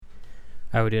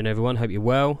How are we doing, everyone? Hope you're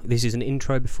well. This is an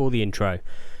intro before the intro.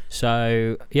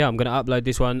 So, yeah, I'm going to upload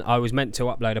this one. I was meant to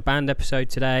upload a band episode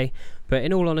today, but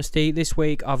in all honesty, this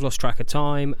week I've lost track of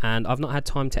time and I've not had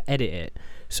time to edit it.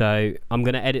 So, I'm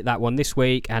going to edit that one this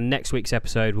week, and next week's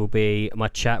episode will be my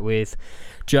chat with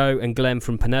Joe and Glenn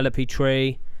from Penelope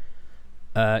Tree.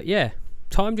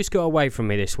 Time just got away from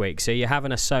me this week, so you're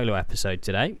having a solo episode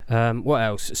today. What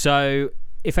else? So,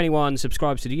 if anyone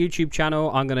subscribes to the YouTube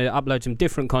channel, I'm going to upload some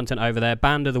different content over there.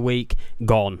 Band of the week,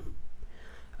 gone.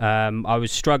 I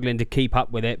was struggling to keep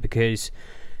up with it because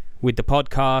with the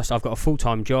podcast, I've got a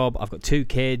full-time job. I've got 2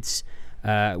 kids.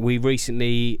 We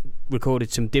recently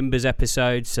recorded some Dimbers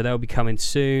episodes, so they'll be coming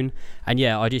soon. And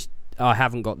yeah, I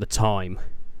haven't got the time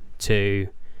to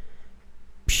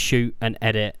shoot and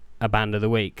edit a band of the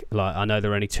week. Like, I know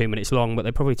they're only 2 minutes long, but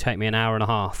they probably take me an hour and a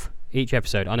half each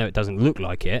episode. I know it doesn't look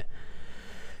like it.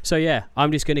 So yeah,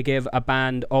 I'm just going to give a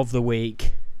band of the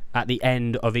week at the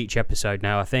end of each episode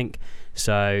now, I think.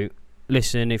 So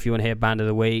listen if you want to hear band of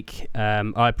the week.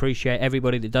 I appreciate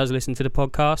everybody that does listen to the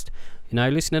podcast. You know,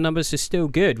 listener numbers are still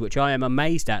good, which I am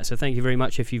amazed at. So thank you very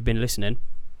much if you've been listening.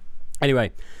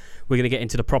 Anyway, we're going to get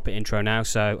into the proper intro now,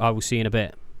 so I will see you in a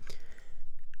bit.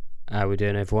 How we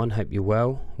doing, everyone? Hope you're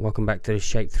well. Welcome back to the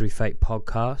Shape Through Fate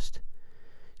podcast.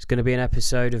 It's going to be an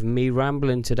episode of me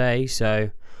rambling today,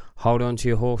 so hold on to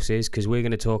your horses because we're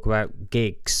going to talk about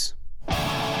gigs.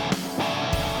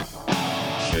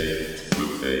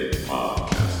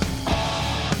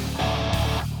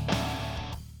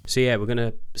 So yeah, we're going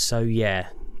to...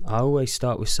 I always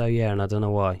start with so yeah, and I don't know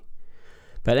why.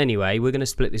 But anyway, we're going to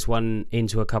split this one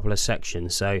into a couple of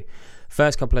sections. So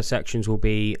first couple of sections will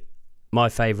be my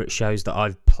favourite shows that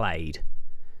I've played.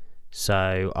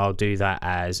 So I'll do that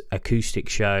as acoustic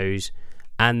shows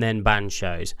and then band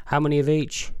shows. How many of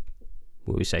each?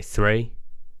 What would we say, 3?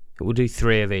 We'll do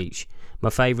 3 of each.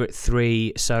 My favourite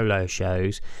 3 solo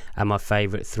shows and my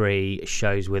favourite 3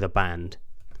 shows with a band.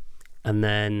 And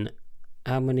then,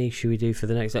 how many should we do for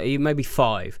the next? Maybe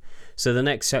 5. So the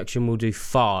next section we'll do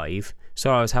 5.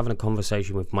 Sorry, I was having a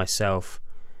conversation with myself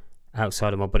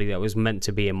outside of my body that was meant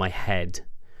to be in my head.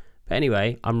 But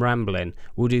anyway, I'm rambling.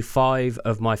 We'll do 5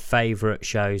 of my favourite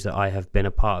shows that I have been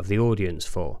a part of the audience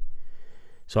for.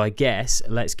 So I guess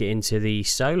let's get into the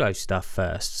solo stuff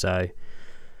first. So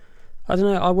I don't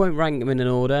know, I won't rank them in an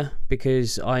order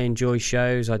because I enjoy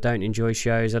shows, I don't enjoy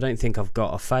shows. I don't think I've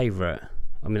got a favourite.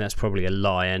 I mean, that's probably a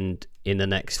lie, and in the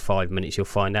next 5 minutes you'll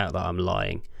find out that I'm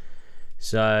lying.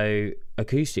 So,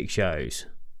 acoustic shows.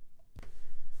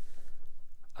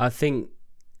 I think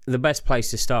the best place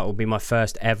to start will be my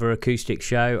first ever acoustic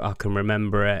show. I can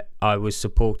remember it. I was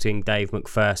supporting Dave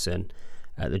McPherson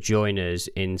at the Joiners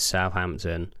in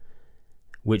Southampton,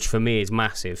 which for me is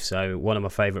massive. So one of my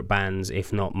favourite bands,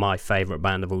 if not my favourite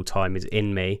band of all time, is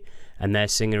In Me, and their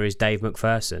singer is Dave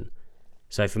McPherson.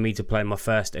 So for me to play my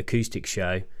first acoustic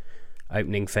show,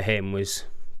 opening for him was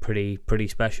pretty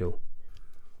special.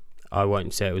 I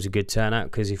won't say it was a good turnout,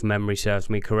 because if memory serves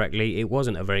me correctly, it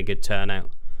wasn't a very good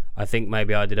turnout. I think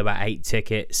maybe I did about 8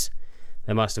 tickets.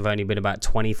 There must have only been about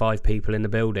 25 people in the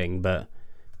building, but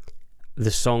the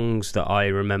songs that I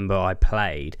remember I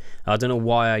played, I don't know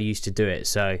why I used to do it.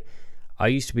 So I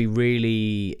used to be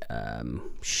really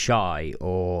shy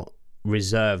or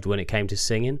reserved when it came to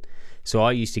singing. So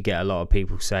I used to get a lot of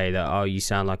people say that, oh, you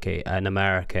sound like an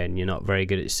American, you're not very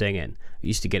good at singing. I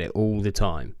used to get it all the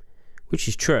time, which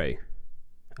is true.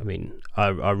 I mean, I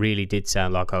really did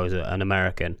sound like I was an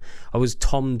American. I was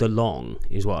Tom DeLonge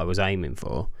is what I was aiming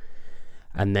for.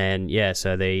 And then, yeah,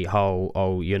 so the whole,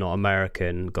 oh, you're not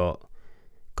American got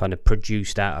kind of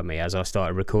produced out of me as I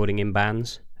started recording in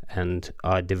bands, and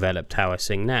I developed how I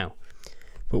sing now.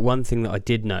 But one thing that I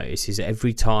did notice is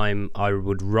every time I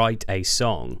would write a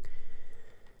song,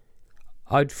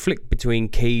 I'd flick between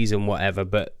keys and whatever,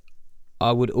 but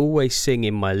I would always sing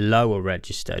in my lower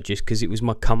register just because it was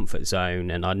my comfort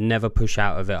zone, and I'd never push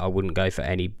out of it. I wouldn't go for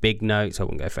any big notes, I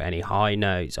wouldn't go for any high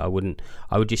notes. I would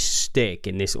just stick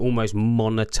in this almost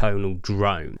monotonal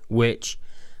drone, which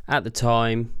at the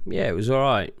time, yeah, it was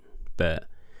alright. But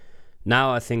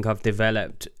now I think I've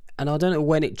developed, and I don't know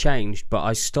when it changed, but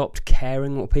I stopped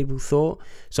caring what people thought.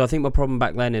 So I think my problem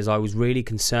back then is I was really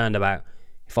concerned about,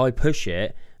 if I push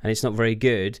it and it's not very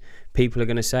good, people are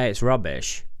going to say it's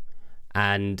rubbish.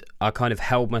 And I kind of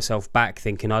held myself back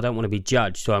thinking I don't want to be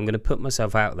judged, so I'm going to put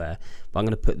myself out there, but I'm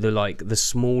going to put the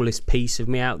smallest piece of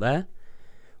me out there.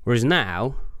 Whereas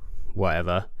now,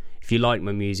 whatever, if you like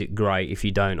my music, great. If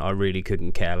you don't, I really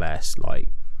couldn't care less. Like,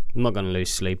 I'm not going to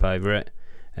lose sleep over it,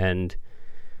 and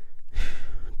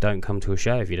don't come to a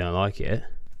show if you don't like it.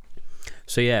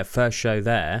 So yeah, first show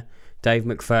there, Dave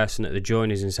McPherson at the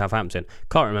Joiners in Southampton.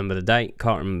 Can't remember the date,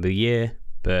 can't remember the year,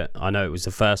 but I know it was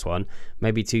the first one.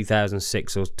 Maybe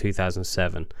 2006 or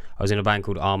 2007. I was in a band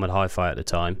called Armoured Hi-Fi at the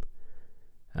time,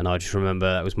 and I just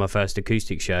remember that was my first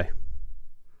acoustic show.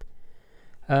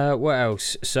 What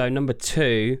else? So number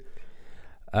 2,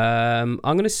 I'm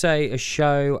going to say a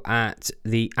show at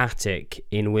the Attic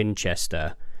in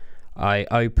Winchester. I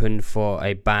opened for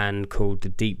a band called the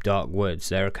Deep Dark Woods.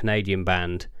 They're a Canadian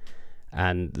band,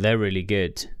 and they're really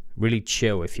good. Really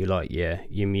chill if you like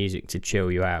your music to chill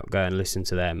you out. Go and listen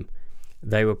to them.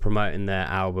 They were promoting their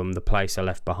album, The Place I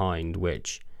Left Behind,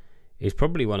 which is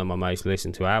probably one of my most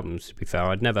listened to albums, to be fair.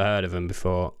 I'd never heard of them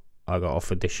before I got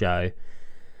offered the show.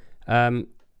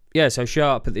 So show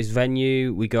up at this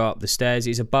venue. We go up the stairs.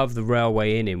 It's above the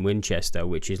Railway Inn in Winchester,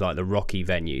 which is like the Rocky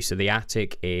venue. So the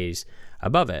Attic is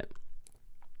above it.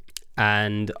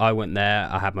 And I went there.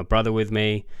 I had my brother with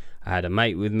me. I had a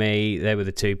mate with me. They were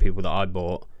the 2 people that I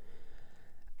bought.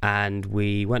 And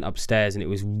we went upstairs, and it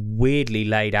was weirdly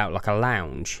laid out like a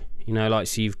lounge. You know, like,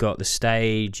 so you've got the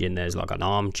stage, and there's like an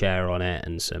armchair on it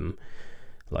and some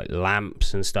like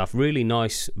lamps and stuff. Really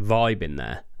nice vibe in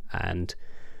there. And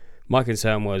my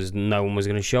concern was no one was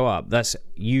going to show up. That's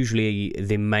usually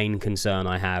the main concern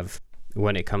I have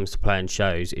when it comes to playing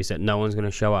shows, is that no one's going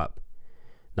to show up.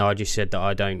 Now, I just said that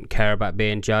I don't care about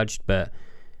being judged, but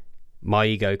my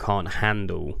ego can't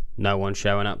handle no one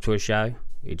showing up to a show.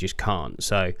 It just can't.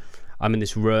 So I'm in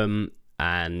this room,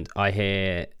 and I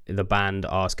hear the band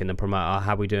asking the promoter,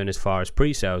 how are we doing as far as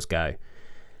pre-sales go?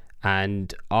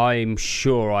 And I'm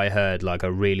sure I heard like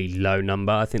a really low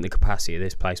number. I think the capacity of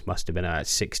this place must have been at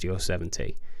 60 or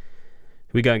 70.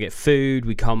 We go and get food,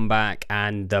 we come back,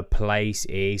 and the place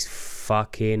is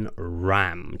fucking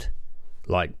rammed.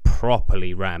 Like,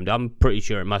 properly rammed. I'm pretty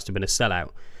sure it must have been a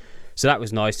sellout. So that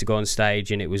was nice to go on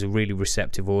stage, and it was a really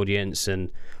receptive audience.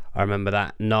 And I remember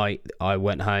that night I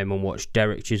went home and watched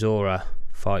Derek Chisora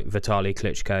fight Vitaly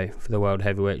Klitschko for the World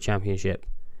Heavyweight Championship.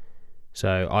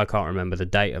 So I can't remember the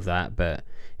date of that, but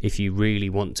if you really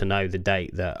want to know the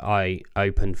date that I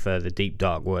opened for the Deep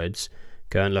Dark Woods,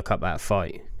 go and look up that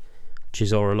fight.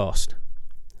 Chisora lost.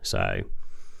 So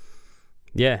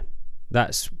yeah,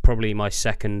 that's probably my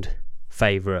second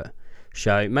favourite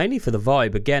show, mainly for the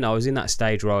vibe. Again, I was in that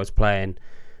stage where I was playing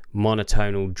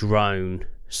monotonal drone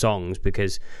songs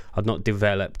because I'd not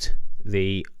developed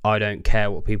the I don't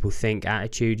care what people think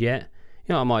attitude yet.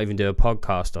 You know, I might even do a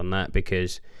podcast on that,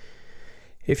 because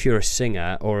if you're a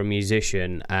singer or a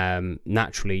musician,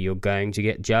 naturally you're going to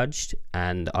get judged,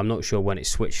 and I'm not sure when it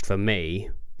switched for me,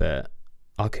 but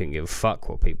I couldn't give a fuck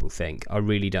what people think. I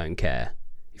really don't care.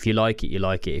 If you like it, you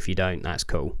like it. If you don't, that's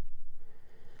cool.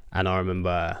 And I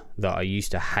remember that I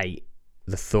used to hate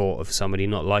the thought of somebody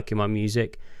not liking my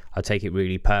music. I take it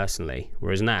really personally,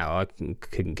 whereas now I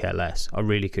couldn't care less. I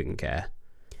really couldn't care.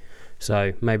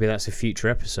 So maybe that's a future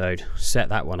episode. Set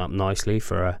that one up nicely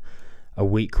for a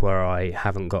week where I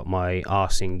haven't got my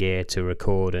arse in gear to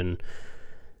record and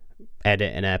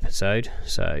edit an episode.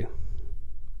 So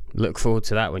look forward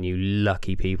to that one, you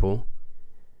lucky people.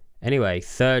 Anyway,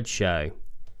 third show,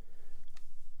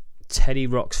 Teddy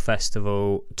Rocks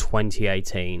Festival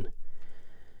 2018.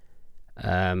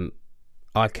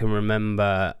 I can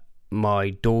remember my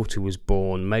daughter was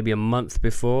born maybe a month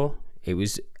before. It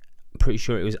was, pretty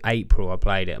sure it was April I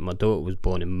played it, and my daughter was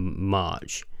born in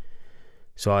March.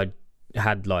 So I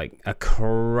had like a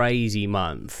crazy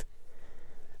month,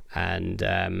 and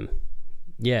and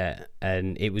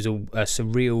it was a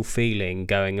surreal feeling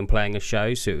going and playing a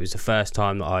show. So it was the first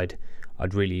time that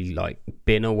I'd really like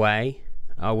been away.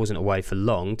 I wasn't away for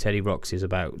long. Teddy Rocks is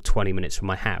about 20 minutes from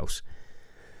my house,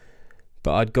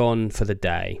 but I'd gone for the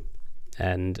day,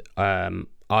 and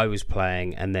I was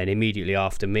playing, and then immediately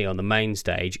after me on the main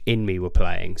stage, In Me were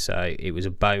playing. So it was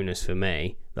a bonus for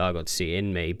me that I got to see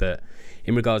In Me. But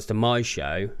in regards to my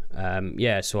show,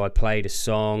 so I played a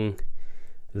song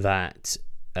that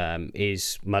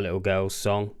is my little girl's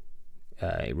song.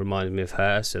 It reminds me of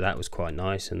her, so that was quite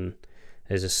nice, and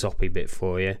there's a soppy bit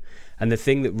for you. And the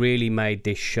thing that really made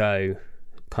this show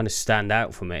kind of stand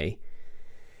out for me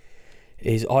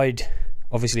is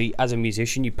obviously, as a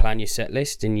musician, you plan your set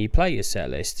list and you play your set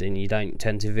list, and you don't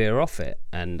tend to veer off it.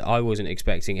 And I wasn't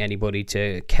expecting anybody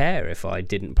to care if I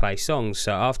didn't play songs.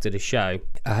 So after the show,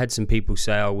 I had some people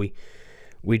say,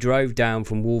 we drove down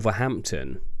from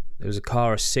Wolverhampton. There was a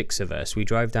car of 6 of us. We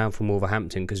drove down from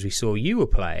Wolverhampton because we saw you were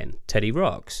playing Teddy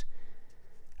Rocks.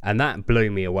 And that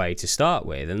blew me away to start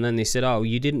with. And then they said,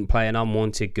 you didn't play an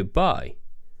Unwanted Goodbye.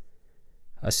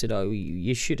 I said,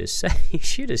 you should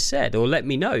have said, or let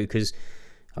me know, because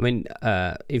I mean,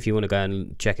 if you want to go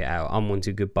and check it out,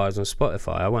 Unwanted Goodbyes on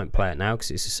Spotify. I won't play it now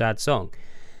because it's a sad song.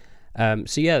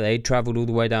 So yeah, they travelled all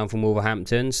the way down from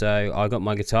Wolverhampton, so I got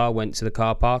my guitar, went to the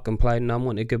car park and played an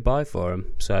Unwanted Goodbye for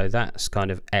them. So that's kind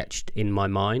of etched in my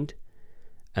mind.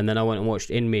 And then I went and watched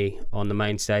In Me on the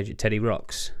main stage at Teddy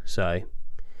Rocks. So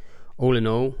all in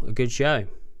all, a good show.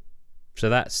 So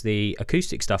that's the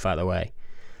acoustic stuff out of the way.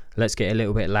 Let's get a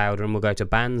little bit louder and we'll go to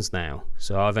bands now.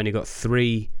 So I've only got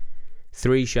three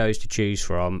shows to choose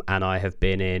from, and I have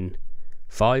been in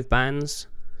 5 bands,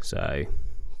 so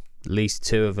at least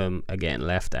 2 of them are getting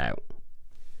left out.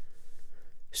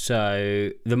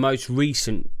 So the most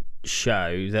recent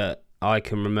show that I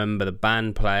can remember the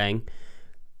band playing,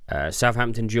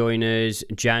 Southampton Joiners,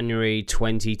 January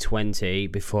 2020,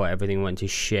 before everything went to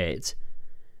shit.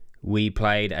 We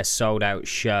played a sold out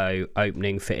show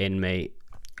opening for In Me,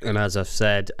 and as I've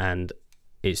said, and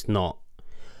it's not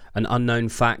an unknown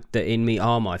fact, that In Me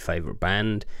are my favourite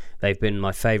band. They've been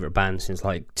my favourite band since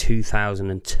like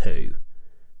 2002.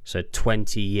 So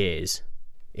 20 years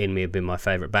In Me have been my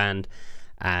favourite band.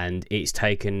 And it's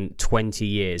taken 20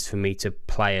 years for me to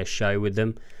play a show with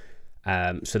them.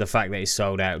 So the fact that it's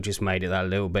sold out just made it that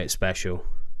little bit special.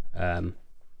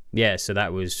 Yeah, so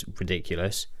that was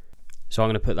ridiculous. So I'm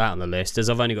going to put that on the list. As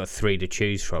I've only got 3 to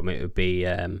choose from, it would be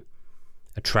a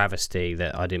travesty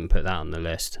that I didn't put that on the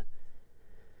list.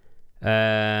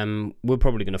 We're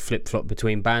probably going to flip-flop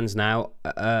between bands now.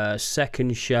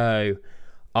 Second show,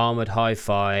 Armoured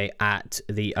Hi-Fi at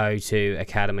the O2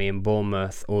 Academy in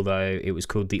Bournemouth, although it was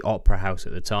called the Opera House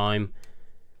at the time.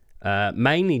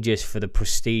 Mainly just for the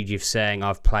prestige of saying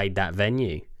I've played that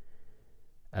venue.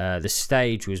 The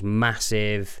stage was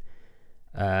massive.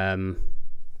 Can't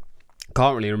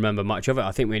really remember much of it.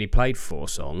 I think we only played 4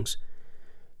 songs.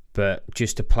 But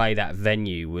just to play that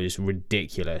venue was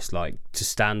ridiculous. Like, to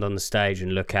stand on the stage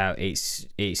and look out, it's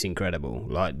incredible.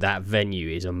 Like, that venue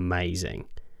is amazing.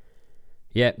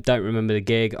 Yeah, don't remember the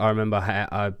gig. I remember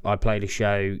I played a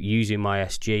show using my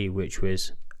SG, which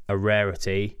was a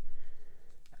rarity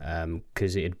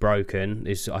because it had broken.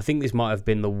 I think this might have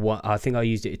been the one. I think I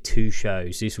used it at 2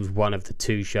 shows. This was one of the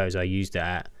 2 shows I used it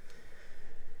at.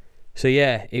 So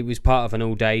yeah, it was part of an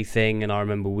all-day thing, and I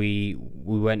remember we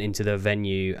went into the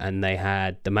venue and they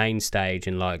had the main stage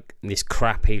and like this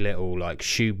crappy little like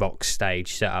shoebox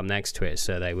stage set up next to it.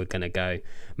 So they were going to go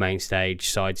main stage,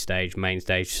 side stage, main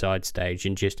stage, side stage,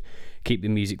 and just keep the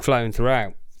music flowing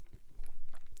throughout.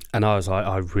 And I was like,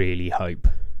 I really hope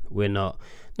we're not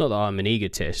that I'm an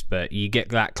egotist, but you get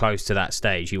that close to that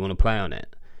stage, you want to play on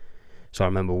it. So I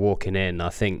remember walking in, I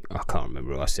can't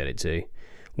remember who I said it to.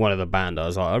 One of the band, I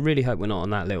was like, I really hope we're not on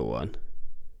that little one.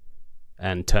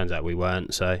 And turns out we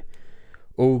weren't, so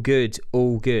all good.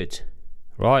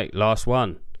 Right, last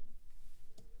one.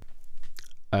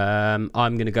 I'm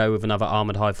going to go with another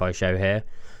Armoured Hi-Fi show here.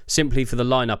 Simply for the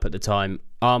lineup at the time,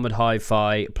 Armoured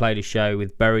Hi-Fi played a show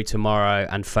with Bury Tomorrow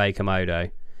and Faye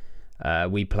Komodo.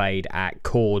 We played at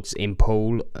Chords in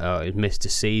Poole. It was Mr.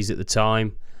 C's at the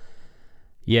time.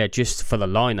 Yeah, just for the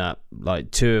lineup,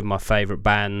 like 2 of my favourite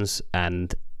bands,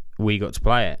 and we got to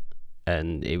play it.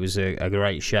 And it was a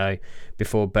great show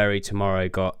before Bury Tomorrow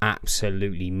got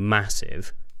absolutely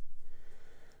massive.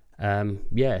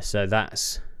 Yeah, so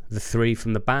that's the 3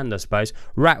 from the band, I suppose.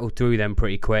 Rattled through them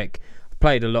pretty quick.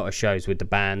 Played a lot of shows with the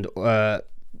band.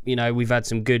 We've had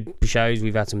some good shows,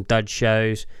 we've had some dud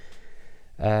shows.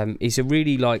 It's a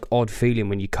really like odd feeling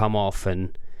when you come off,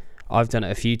 and I've done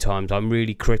it a few times. I'm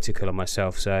really critical of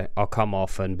myself, so I'll come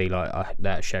off and be like,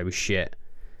 that show was shit.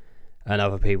 And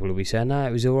other people will be saying, no,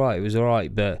 it was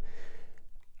alright. But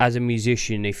as a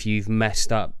musician, if you've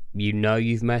messed up, you know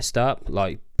you've messed up.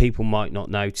 Like, people might not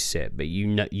notice it, but you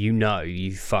know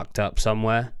you've fucked up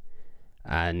somewhere.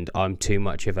 And I'm too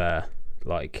much of a,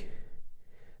 like,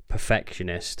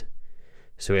 perfectionist.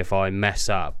 So if I mess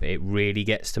up, it really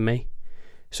gets to me.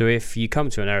 So if you come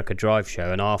to an Erica Drive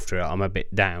show and after it I'm a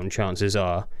bit down, chances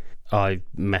are I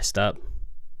messed up.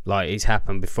 Like, it's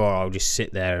happened before. I'll just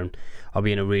sit there and I'll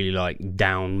be in a really like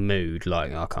down mood,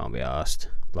 like I can't be arsed.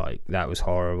 Like, that was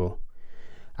horrible.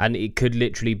 And it could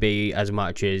literally be as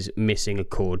much as missing a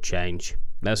chord change.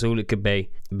 That's all it could be.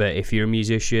 But if you're a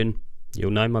musician,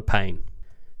 you'll know my pain.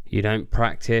 You don't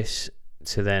practice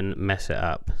to then mess it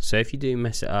up. So if you do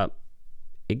mess it up,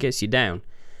 it gets you down.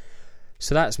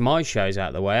 So that's my shows out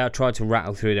of the way. I tried to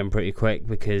rattle through them pretty quick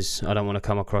because I don't want to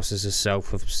come across as a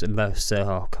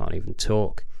I can't even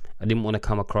talk. I didn't want to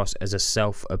come across as a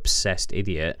self-obsessed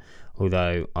idiot,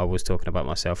 although I was talking about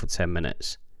myself for 10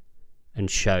 minutes. And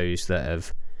shows that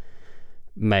have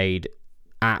made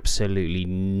absolutely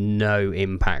no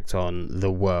impact on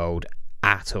the world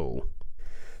at all.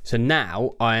 So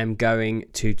now I am going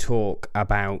to talk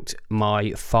about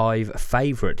my 5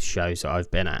 favourite shows that I've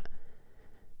been at.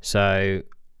 So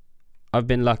I've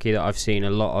been lucky that I've seen a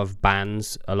lot of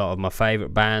bands, a lot of my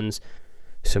favourite bands,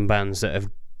 some bands that have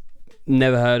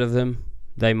never heard of them.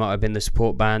 They might have been the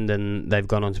support band and they've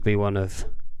gone on to be one of,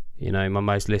 my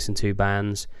most listened to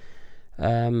bands.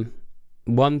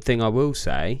 One thing I will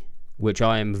say, which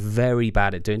I am very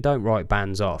bad at doing, don't write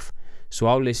bands off. So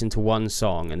I'll listen to one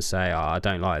song and say, I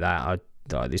don't like that.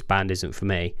 This band isn't for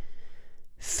me.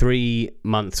 3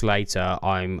 months later,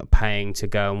 I'm paying to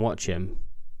go and watch them.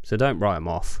 So don't write them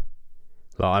off.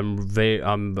 Like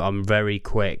I'm very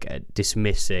quick at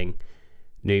dismissing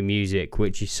new music,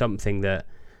 which is something that,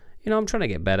 I'm trying to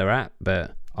get better at,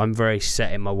 but I'm very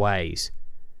set in my ways.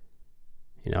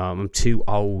 I'm too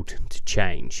old to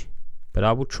change, but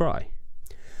I will try.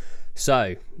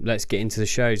 So let's get into the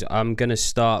shows. I'm going to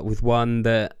start with one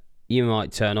that you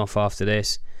might turn off after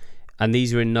this, and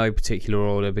these are in no particular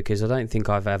order because I don't think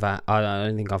I've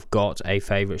got a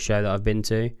favourite show that I've been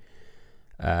to.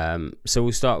 So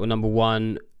we'll start with number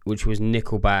 1, which was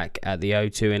Nickelback at the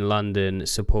O2 in London,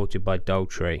 supported by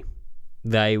Daltrey.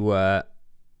 They were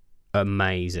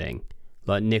amazing.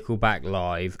 Like, Nickelback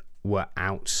live were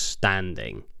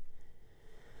outstanding.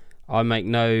 I make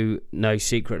no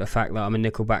secret of the fact that I'm a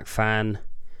Nickelback fan.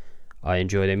 I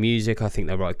enjoy their music. I think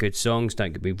they write good songs.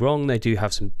 Don't get me wrong, they do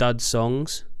have some dud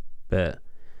songs, but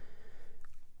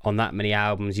on that many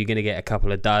albums you're going to get a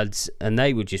couple of duds, and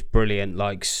they were just brilliant.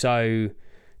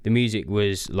 The music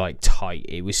was tight.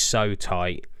 It was so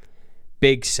tight.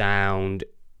 Big sound.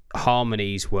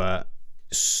 Harmonies were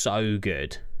so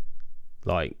good.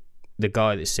 Like, the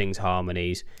guy that sings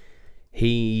harmonies,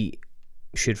 he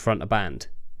should front a band.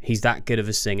 He's that good of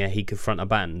a singer, he could front a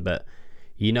band, but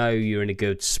you're in a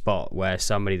good spot where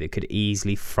somebody that could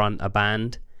easily front a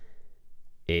band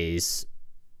is,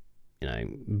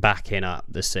 backing up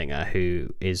the singer, who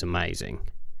is amazing.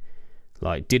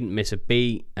 Like, didn't miss a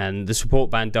beat. And the support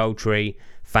band Daltrey,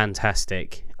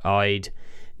 fantastic. I'd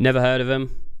never heard of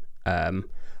them.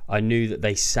 I knew that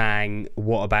they sang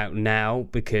What About Now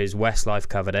because Westlife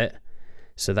covered it.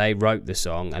 So they wrote the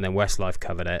song and then Westlife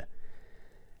covered it.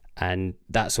 And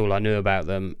that's all I knew about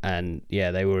them. And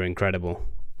yeah, they were incredible.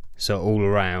 So all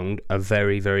around, a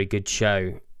very, very good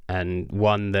show. And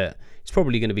one that is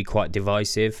probably going to be quite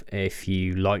divisive. If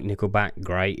you like Nickelback,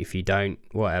 great. If you don't,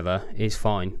 whatever, it's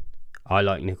fine. I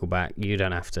like Nickelback. You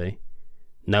don't have to.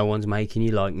 No one's making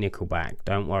you like Nickelback.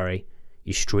 Don't worry.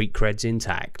 Your street cred's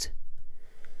intact.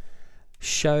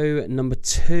 Show number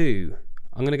 2.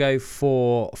 I'm going to go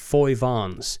for Foy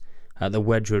Vance at the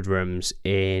Wedgwood Rooms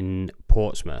in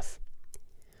Portsmouth.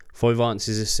 Foy Vance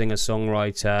is a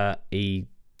singer-songwriter. He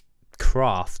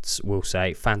crafts, we'll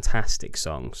say, fantastic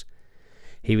songs.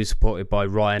 He was supported by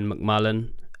Ryan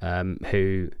McMullen,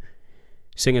 who,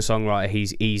 singer-songwriter,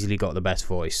 he's easily got the best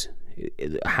voice.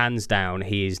 Hands down,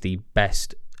 he is the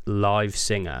best live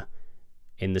singer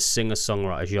in the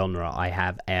singer-songwriter genre I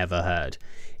have ever heard.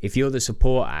 If you're the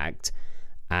support act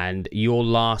and your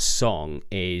last song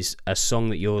is a song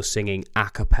that you're singing a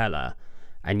cappella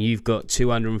and you've got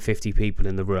 250 people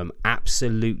in the room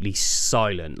absolutely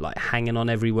silent, like hanging on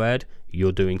every word,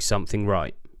 you're doing something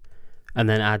right. And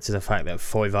then add to the fact that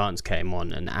Foy Vance came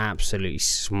on and absolutely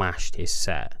smashed his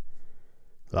set.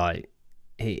 Like,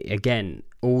 again,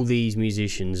 all these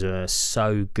musicians are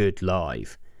so good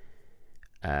live.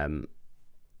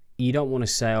 You don't want to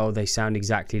say, they sound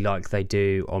exactly like they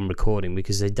do on recording,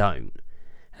 because they don't.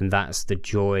 And that's the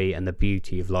joy and the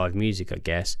beauty of live music, I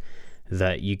guess,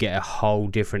 that you get a whole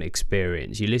different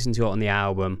experience. You listen to it on the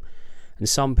album, and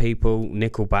some people,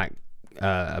 Nickelback,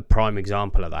 a prime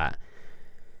example of that,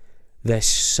 they're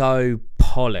so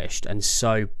polished and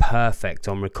so perfect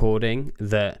on recording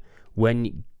that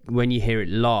when you hear it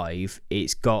live,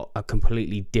 it's got a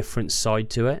completely different side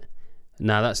to it.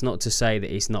 Now, that's not to say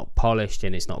that it's not polished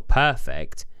and it's not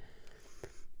perfect,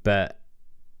 but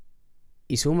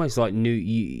it's almost like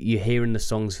you're hearing the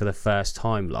songs for the first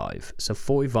time live. So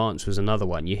Foy Vance was another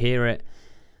one. You hear it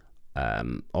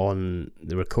on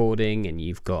the recording, and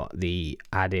you've got the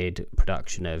added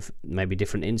production of maybe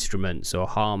different instruments or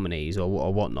harmonies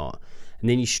or whatnot, and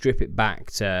then you strip it back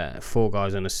to 4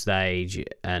 guys on a stage,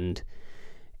 and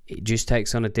it just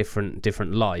takes on a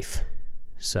different life.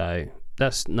 So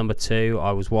that's number 2.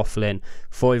 I was waffling.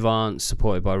 Foy Vance,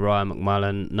 supported by Ryan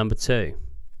McMullen, number 2.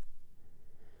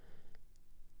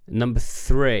 Number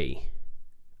 3,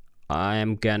 I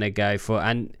am gonna go for,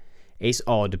 and it's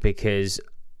odd because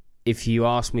if you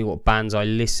ask me what bands I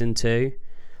listen to,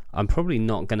 I'm probably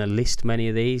not gonna list many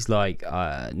of these. Like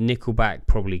Nickelback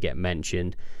probably get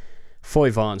mentioned.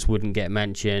 Foy Vance wouldn't get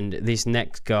mentioned. This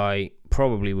next guy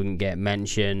probably wouldn't get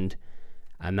mentioned,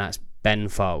 and that's Ben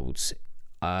Folds.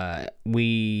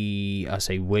 Me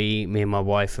and my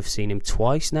wife have seen him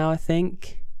twice now, I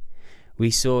think. We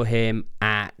saw him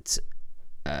at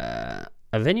a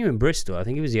venue in Bristol. I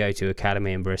think it was the O2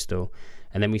 Academy in Bristol.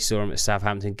 And then we saw him at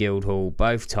Southampton Guildhall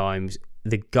both times.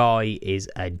 The guy is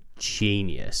a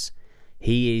genius.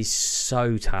 He is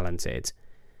so talented.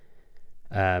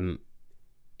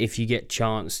 If you get a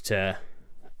chance to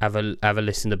have a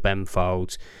listen to Ben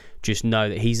Folds, just know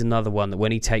that he's another one that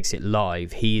when he takes it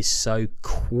live, he is so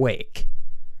quick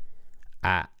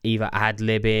at either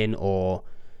ad-libbing or...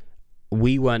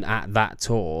 We weren't at that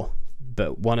tour,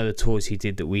 but one of the tours he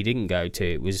did that we didn't go to,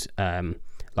 it was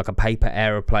like a paper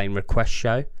aeroplane request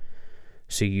show.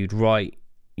 So you'd write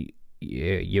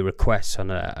your requests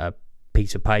on a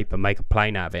piece of paper, make a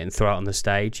plane out of it and throw it on the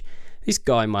stage. This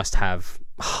guy must have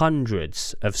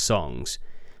hundreds of songs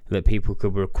that people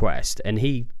could request, and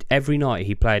every night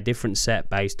he played a different set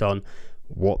based on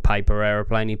what paper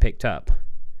aeroplane he picked up.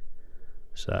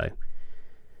 So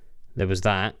there was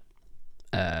that.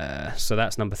 So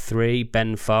that's number 3,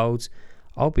 Ben Folds.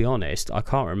 I'll be honest, I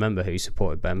can't remember who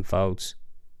supported Ben Folds.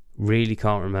 Really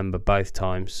can't remember both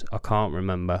times. I can't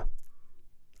remember.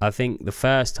 I think the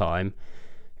first time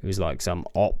it was like some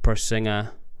opera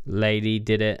singer lady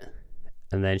did it,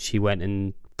 and then she went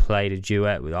and played a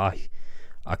duet with...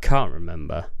 I can't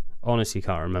remember. Honestly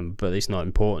can't remember, but it's not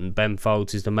important. Ben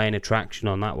Folds is the main attraction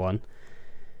on that one.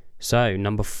 So,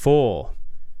 number 4.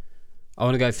 I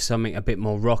want to go for something a bit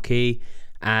more rocky,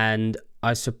 and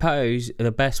I suppose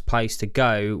the best place to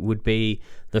go would be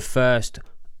the first,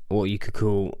 what you could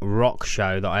call, rock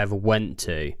show that I ever went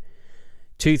to.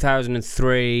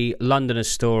 2003, London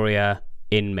Astoria,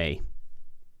 In Me.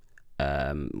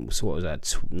 So what was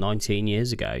that, 19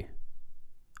 years ago?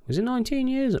 Was it 19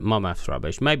 years? My math's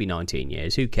rubbish. Maybe 19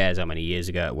 years. Who cares how many years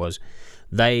ago it was?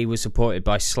 They were supported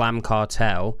by Slam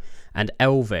Cartel and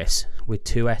Elvis with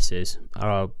 2 S's.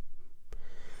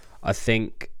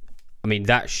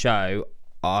 That show,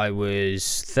 I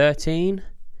was 13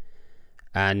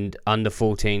 and under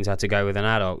 14s had to go with an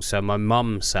adult, so my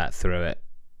mum sat through it.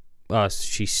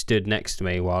 She stood next to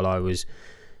me while I was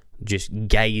just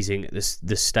gazing at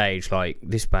the stage like,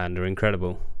 this band are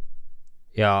incredible.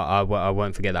 Yeah, I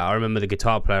won't forget that. I remember the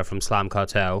guitar player from Slam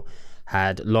Cartel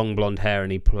had long blonde hair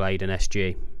and he played an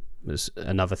SG. Was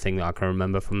another thing that I can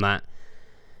remember from that.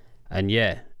 And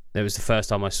yeah, that was the first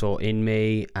time I saw In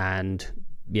Me, and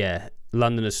yeah,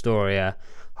 London Astoria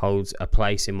holds a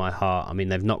place in my heart. I mean,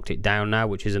 they've knocked it down now,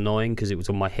 which is annoying because it was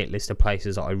on my hit list of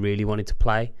places that I really wanted to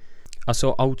play. I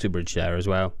saw Alter Bridge there as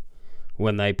well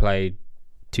when they played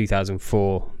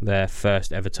 2004, their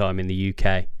first ever time in the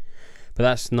UK. But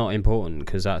that's not important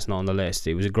because that's not on the list.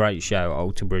 It was a great show.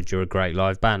 Alter Bridge are a great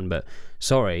live band, but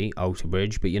sorry, Alter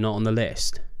Bridge, but you're not on the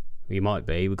list. You might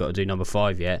be. We've got to do number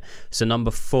 5 yet. So number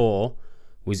 4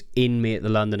 was In Me at the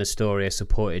London Astoria,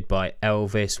 supported by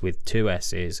Elvis with 2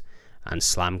 S's and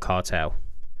Slam Cartel.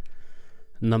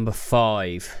 Number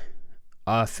 5.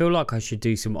 I feel like I should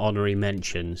do some honorary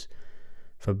mentions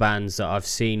for bands that I've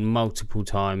seen multiple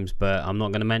times, but I'm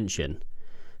not going to mention.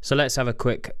 So let's have a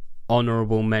quick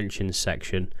honourable mentions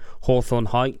section. Hawthorne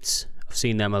Heights, I've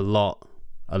seen them a lot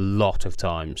of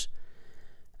times.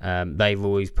 They've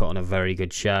always put on a very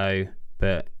good show,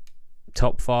 but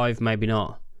top 5 maybe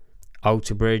not.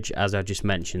 Alter Bridge, as I just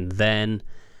mentioned then,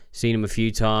 seen them a few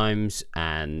times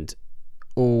and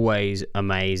always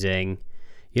amazing.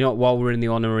 You know what, while we're in the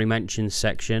honorary mentions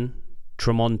section,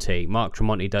 Tremonti, Mark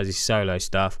Tremonti does his solo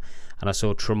stuff, and I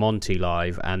saw Tremonti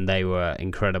live and they were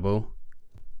incredible.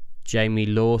 Jamie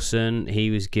Lawson,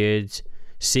 he was good.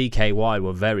 CKY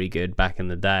were very good back in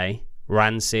the day.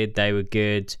 Rancid, they were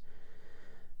good.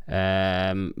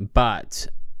 But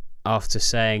after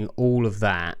saying all of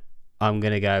that, I'm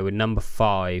going to go with number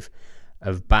 5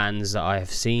 of bands that I have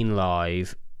seen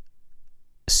live.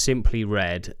 Simply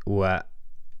Red were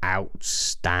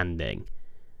outstanding.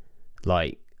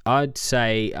 Like, I'd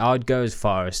go as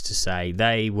far as to say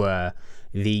they were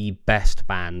the best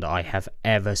band I have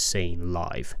ever seen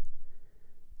live.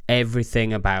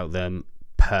 Everything about them,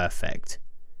 perfect.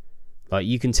 Like,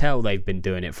 you can tell they've been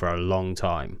doing it for a long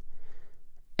time.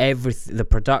 The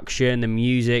production, the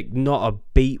music, not a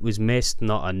beat was missed,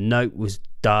 not a note was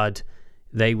dud.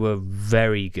 They were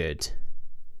very good.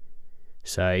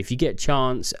 So if you get a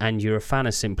chance and you're a fan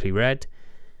of Simply Red,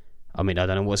 I mean, I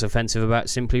don't know what's offensive about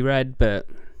Simply Red, but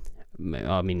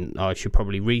I mean, I should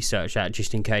probably research that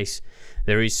just in case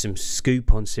there is some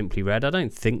scoop on Simply Red. I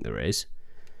don't think there is.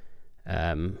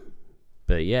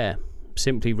 But yeah,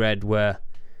 Simply Red were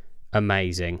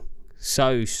amazing.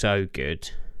 So good.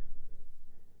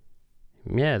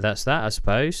 Yeah, that's that, I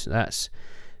suppose. That's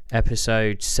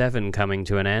episode 7 coming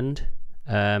to an end.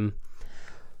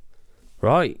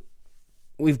 Right.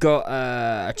 We've got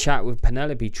a chat with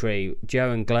Penelope Tree,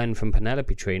 Joe and Glenn from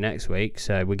Penelope Tree next week,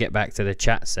 so we'll get back to the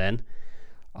chats then.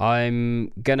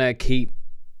 I'm going to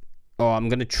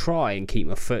try and keep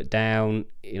my foot down.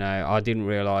 You know, I didn't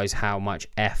realise how much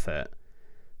effort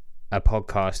a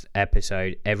podcast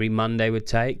episode every Monday would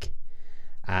take.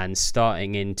 And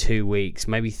starting in 2 weeks,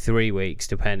 maybe 3 weeks,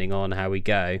 depending on how we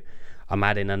go, I'm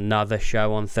adding another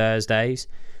show on Thursdays.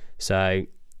 So,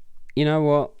 you know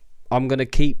what? I'm going to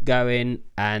keep going,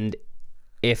 and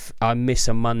if I miss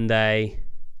a Monday,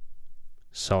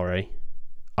 sorry.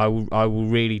 I will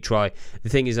really try. The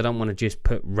thing is, I don't want to just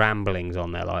put ramblings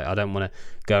on there. Like, I don't want to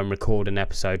go and record an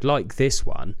episode like this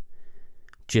one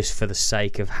just for the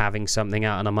sake of having something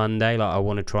out on a Monday. Like, I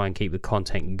want to try and keep the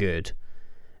content good.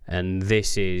 And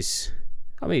this is,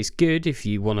 I mean, it's good if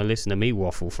you want to listen to me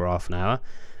waffle for half an hour,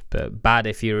 but bad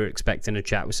if you're expecting a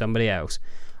chat with somebody else.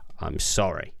 I'm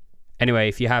sorry. Anyway,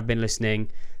 if you have been listening,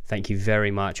 thank you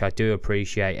very much. I do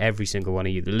appreciate every single one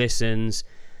of you that listens.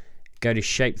 Go to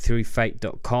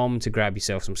shapethroughfate.com to grab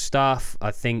yourself some stuff. I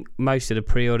think most of the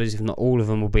pre-orders, if not all of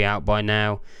them, will be out by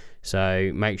now.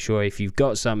 So make sure if you've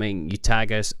got something, you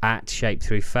tag us at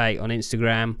shapethroughfate on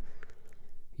Instagram.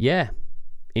 Yeah,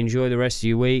 enjoy the rest of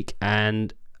your week,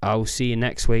 and I'll see you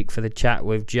next week for the chat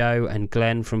with Joe and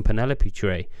Glenn from Penelope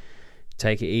Tree.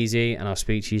 Take it easy, and I'll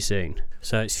speak to you soon.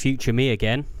 So it's future me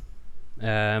again.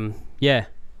 Yeah,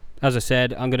 as I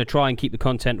said, I'm going to try and keep the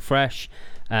content fresh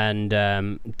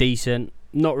and decent.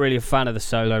 Not really a fan of the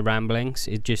solo ramblings.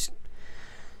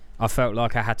 I felt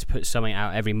like I had to put something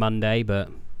out every Monday, but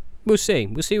we'll see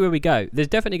where we go. There's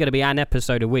definitely going to be an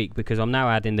episode a week because I'm now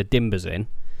adding the Dimbers in.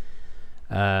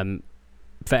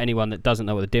 For anyone that doesn't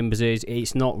know what the Dimbers is,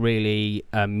 it's not really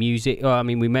music. Oh, I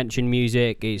mean, we mentioned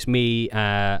music. It's me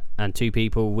and 2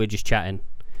 people. We're just chatting.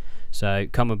 So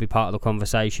come and be part of the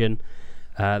conversation.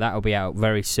 That will be out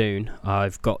very soon.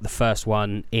 I've got the first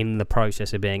one in the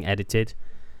process of being edited.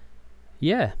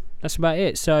 Yeah, that's about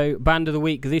it. So, Band of the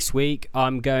Week this week,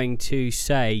 I'm going to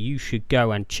say you should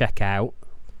go and check out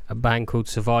a band called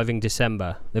Surviving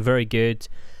December. They're very good.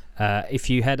 If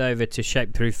you head over to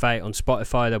Shape Through Fate on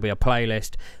Spotify, there'll be a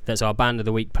playlist that's our Band of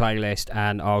the Week playlist,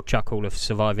 and I'll chuck all of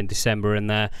Surviving December in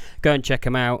there. Go and check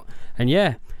them out. And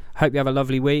yeah, hope you have a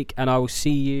lovely week, and I will see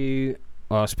you,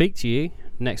 or I'll speak to you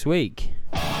next week.